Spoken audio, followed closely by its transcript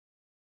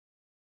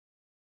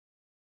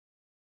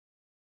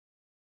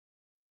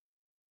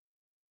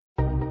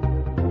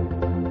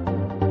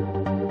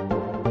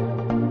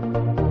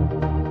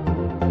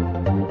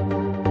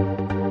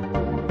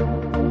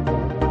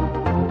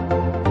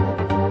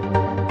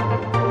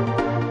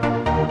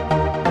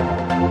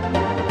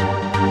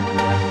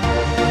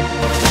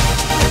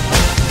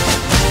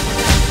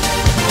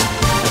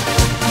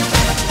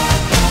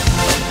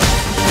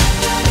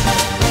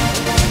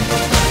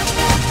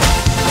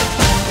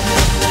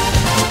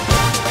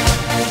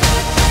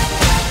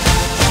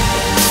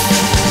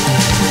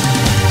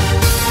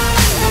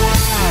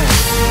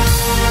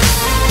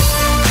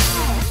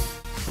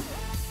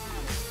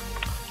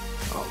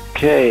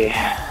Okay,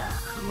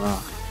 I'm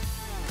gonna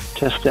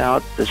test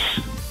out this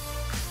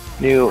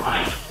new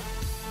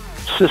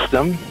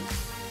system.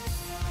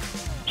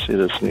 See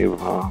this new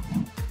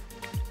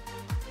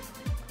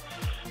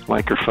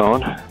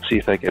microphone. See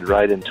if I could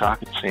ride and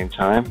talk at the same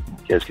time.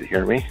 You guys could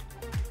hear me.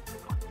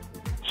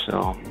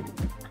 So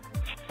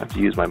I have to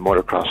use my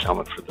motocross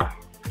helmet for the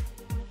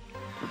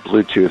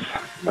Bluetooth.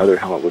 My other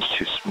helmet was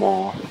too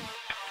small.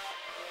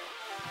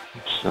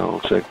 So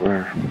looks like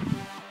we're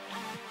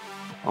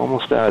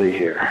almost out of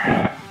here.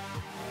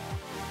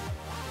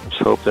 Let's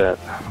hope that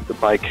the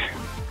bike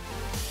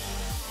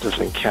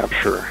doesn't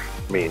capture,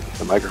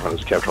 the microphone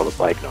doesn't capture all the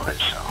bike noise.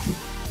 So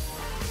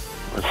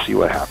let's see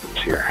what happens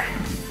here.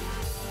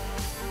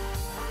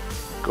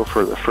 Go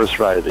for the first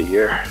ride of the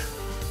year.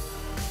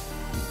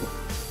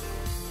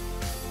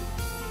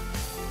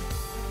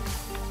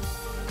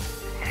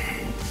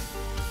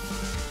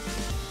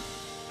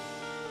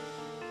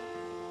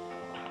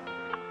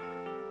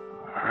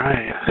 All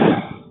right.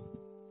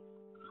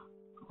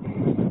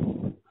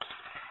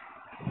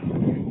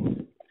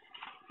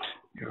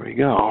 Here we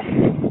go.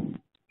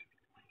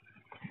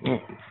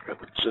 Forgot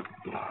to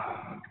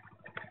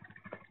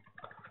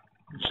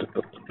zip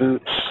up the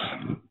boots.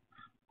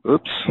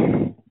 Oops.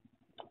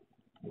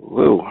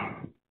 Whoa.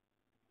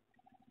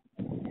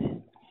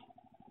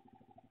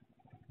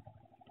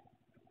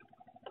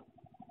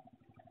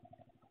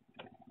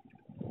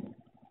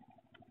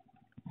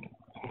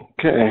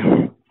 Okay.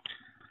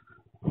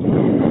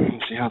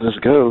 Let's see how this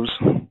goes.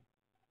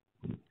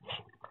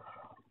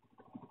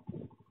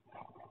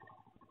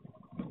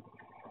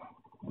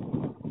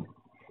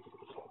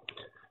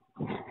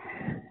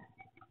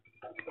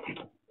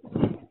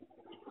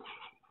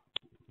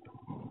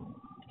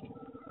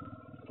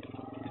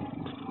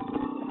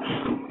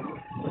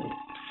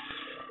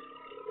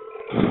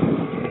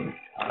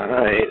 All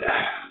right.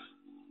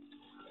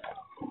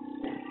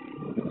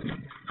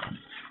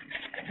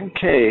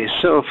 Okay,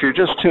 so if you're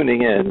just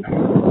tuning in,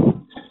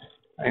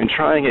 I'm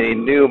trying a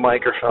new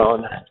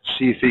microphone.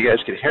 See if you guys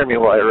can hear me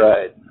while I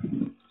ride.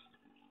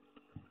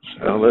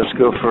 So let's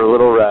go for a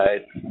little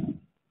ride.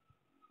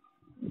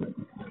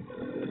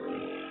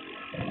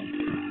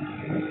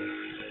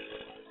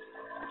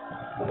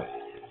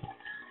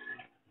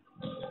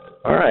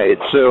 All right,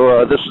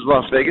 so this is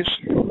Las Vegas,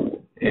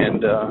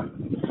 and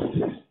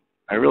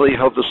I really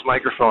hope this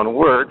microphone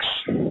works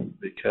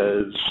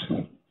because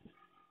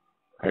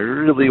I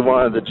really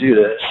wanted to do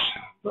this,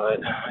 but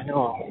I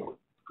know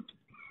it's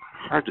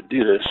hard to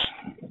do this.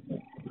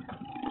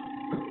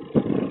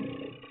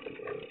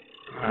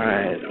 All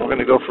right, we're going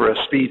to go for a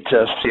speed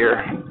test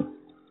here.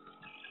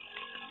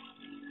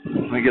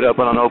 We get up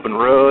on an open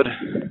road.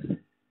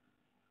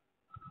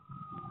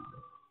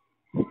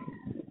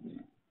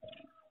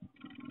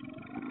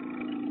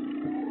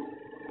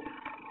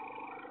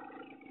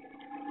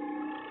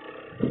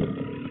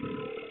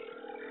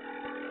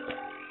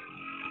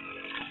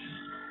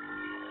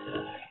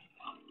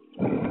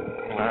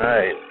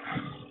 Alright.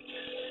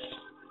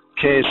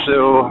 Okay, so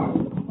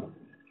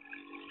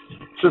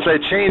since I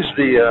changed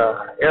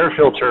the air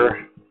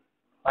filter,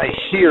 I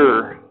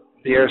hear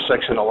the air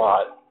section a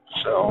lot.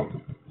 So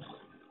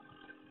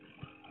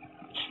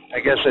I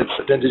guess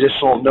it's an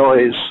additional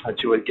noise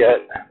that you would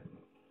get.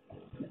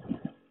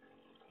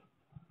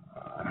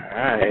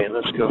 Alright,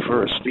 let's go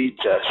for a speed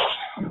test.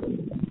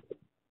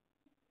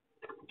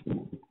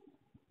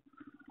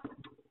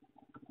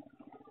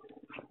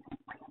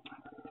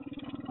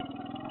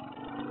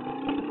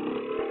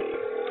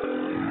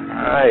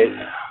 Alright.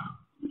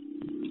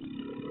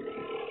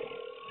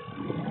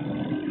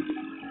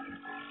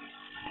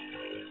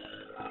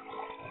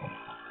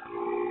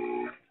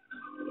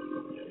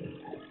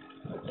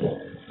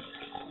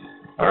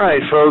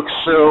 Alright, folks,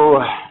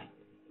 so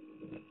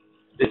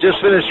it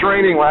just finished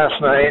raining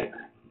last night.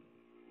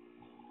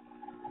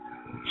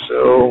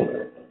 So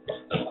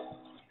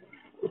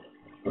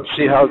let's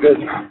see how good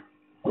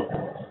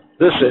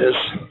this is.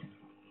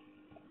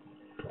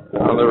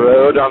 On the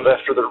road,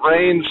 after the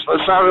rains,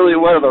 it's not really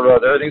wet on the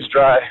road. Everything's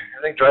dry.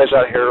 Everything dries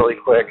out here really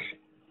quick.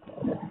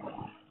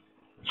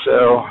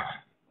 So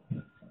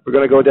we're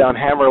going to go down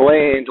Hammer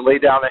Lane to lay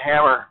down the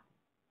hammer.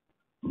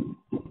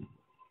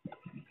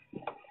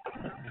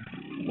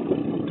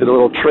 Did a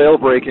little trail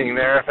braking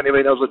there. If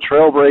anybody knows what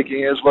trail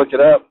braking is, look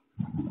it up.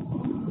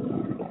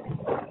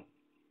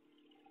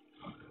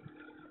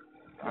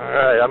 All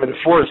right, I'm in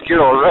fourth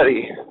gear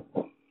already.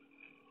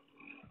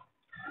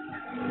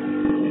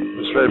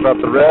 Just right about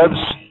the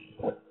revs.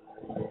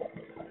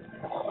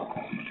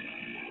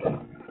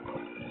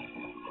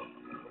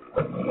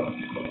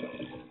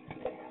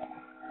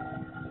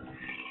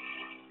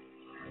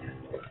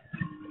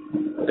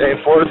 Okay,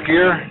 fourth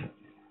gear.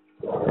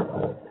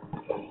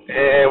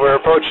 And we're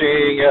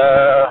approaching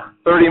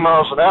 30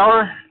 miles an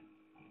hour.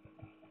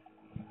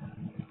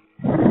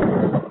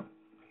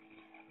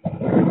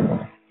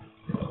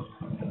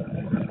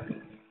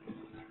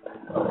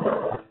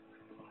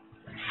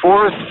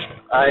 Fourth,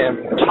 I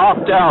am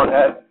topped out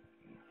at,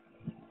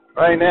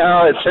 right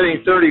now it's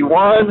hitting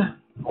 31.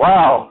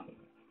 Wow.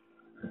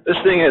 This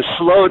thing has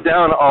slowed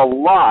down a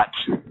lot.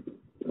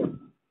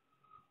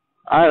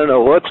 I don't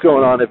know what's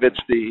going on, if it's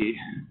the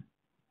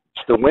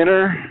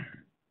winter,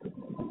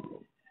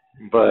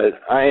 but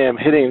I am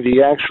hitting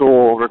the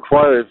actual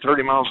required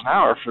 30 miles an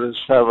hour for this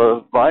type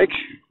of bike.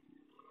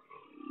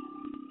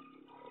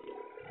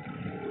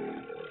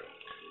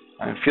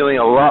 I'm feeling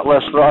a lot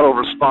less throttle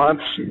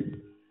response.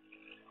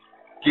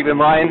 Keep in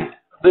mind,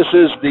 this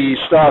is the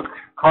stock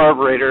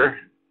carburetor.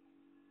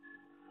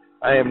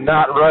 I am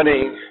not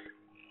running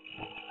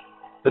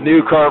the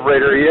new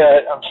carburetor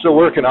yet. I'm still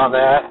working on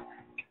that.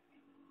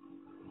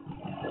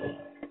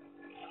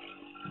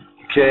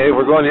 Okay,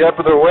 we're going the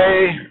other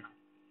way.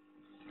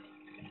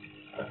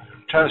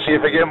 Trying to see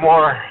if I get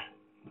more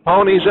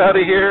ponies out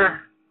of here.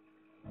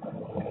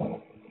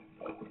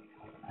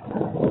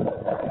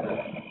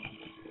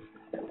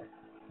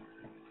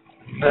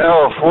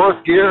 Now,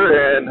 fourth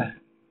gear and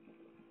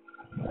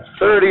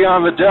 30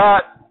 on the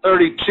dot,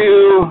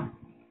 32.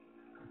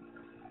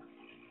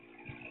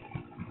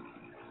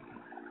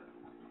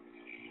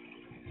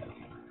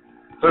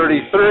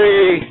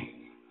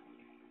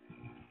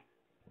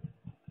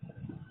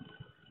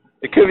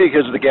 It could be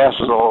because the gas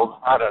is old.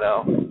 I don't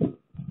know.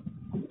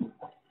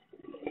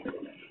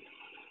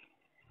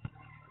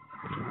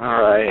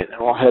 All right,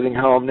 we're heading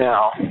home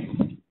now.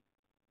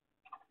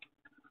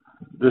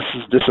 This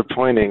is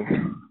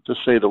disappointing, to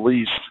say the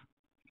least.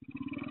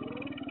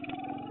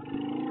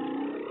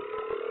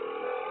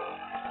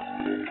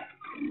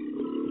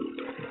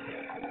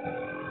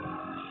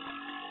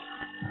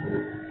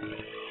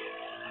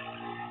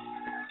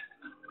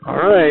 All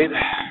right,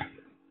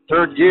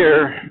 third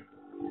gear.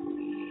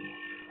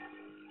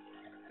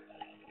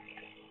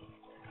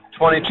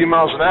 22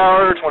 miles an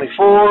hour,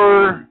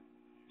 24,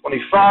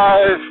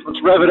 25. Let's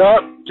rev it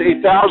up to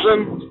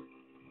 8,000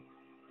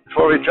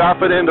 before we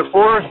drop it into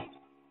fourth.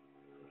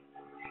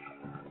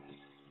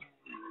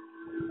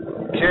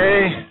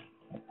 Okay,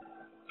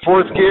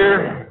 fourth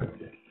gear.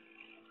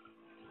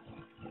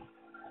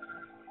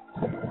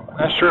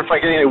 Not sure if I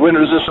get any wind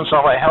resistance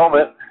on my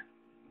helmet.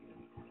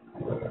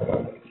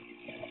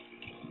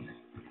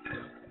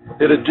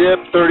 Hit a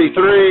dip,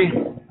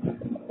 33.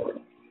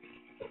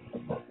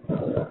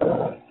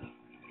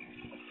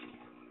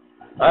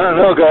 I don't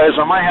know, guys.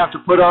 I might have to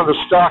put on the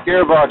stock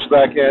airbox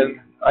back in.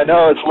 I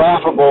know it's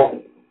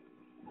laughable,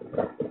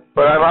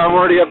 but I'm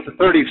already up to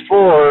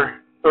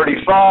 34,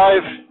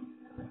 35.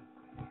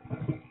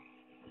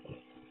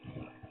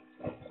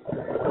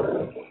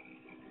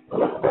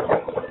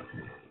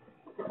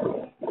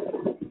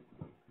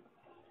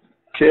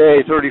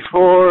 Okay,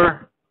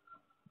 34.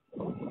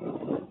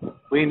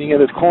 Leaning in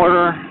the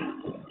corner.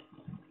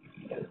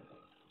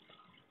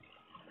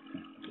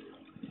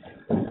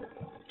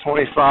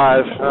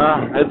 25,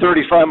 at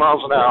 35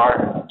 miles an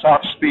hour,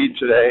 top speed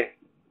today.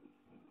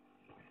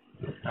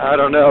 I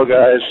don't know,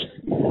 guys.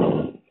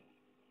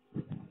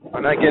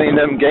 I'm not getting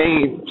them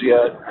gains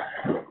yet.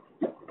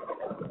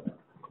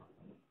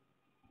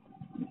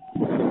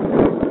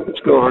 Let's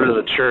go over to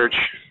the church.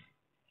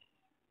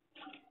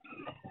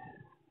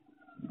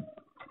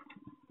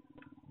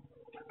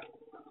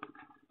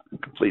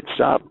 Complete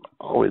stop.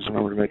 Always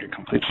remember to make a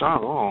complete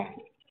stop. Oh.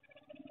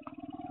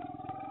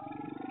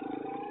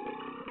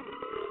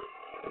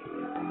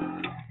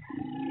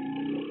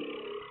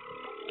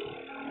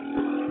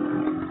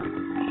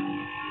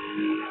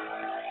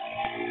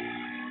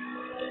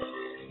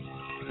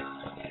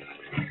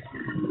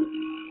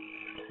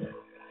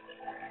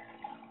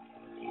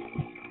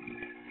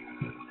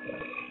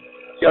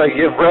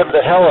 Gotta rev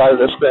the hell out of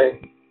this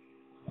thing.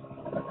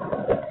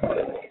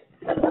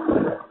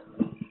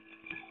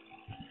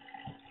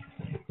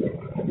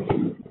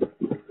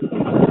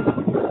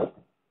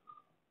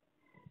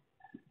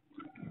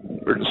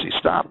 Emergency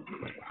stop.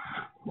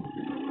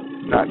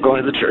 Not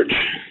going to the church.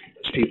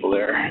 There's people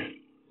there.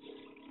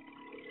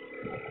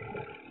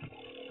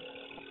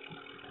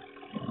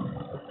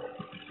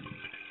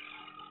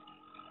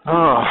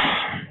 Oh,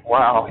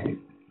 wow.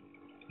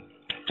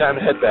 Time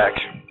to head back.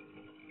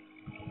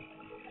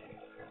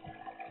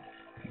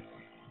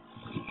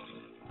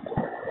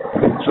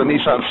 So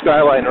Nissan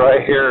Skyline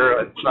right here.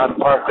 It's not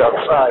parked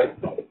outside.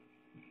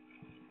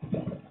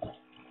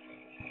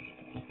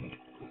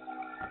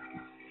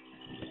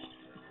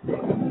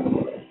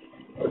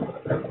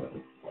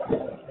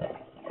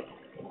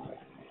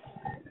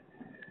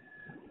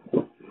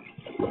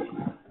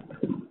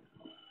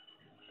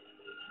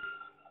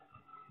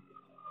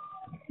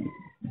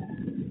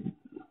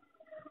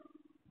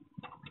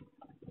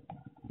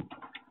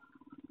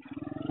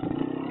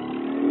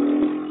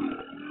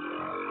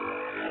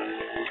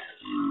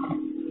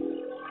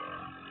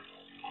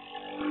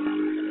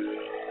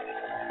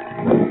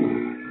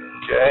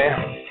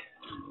 Okay.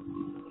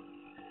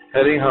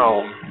 Heading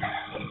home.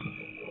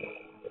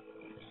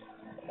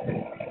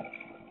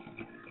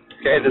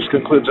 Okay, this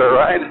concludes our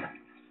ride.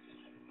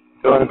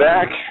 Going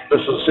back, this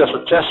was just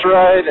a test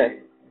ride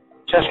and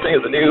testing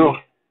of the new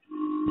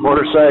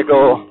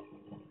motorcycle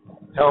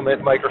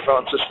helmet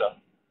microphone system.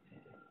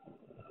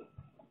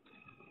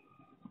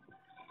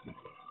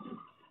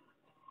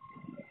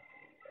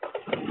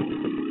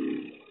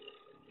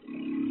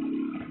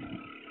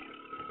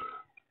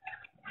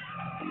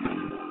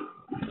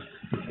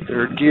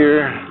 Third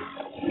gear.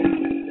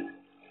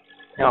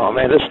 Oh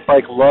man, this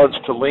bike loves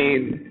to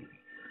lean.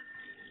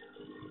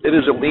 It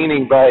is a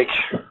leaning bike.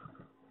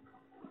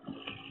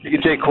 You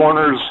can take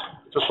corners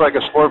just like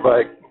a sport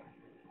bike.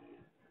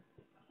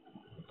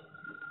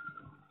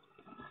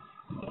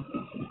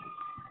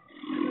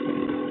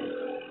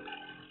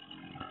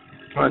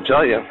 I'm going to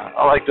tell you,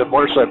 I like the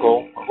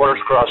motorcycle or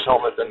motocross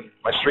helmet than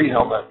my street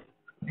helmet.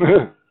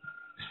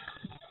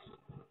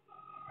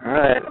 All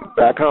right,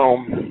 back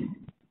home.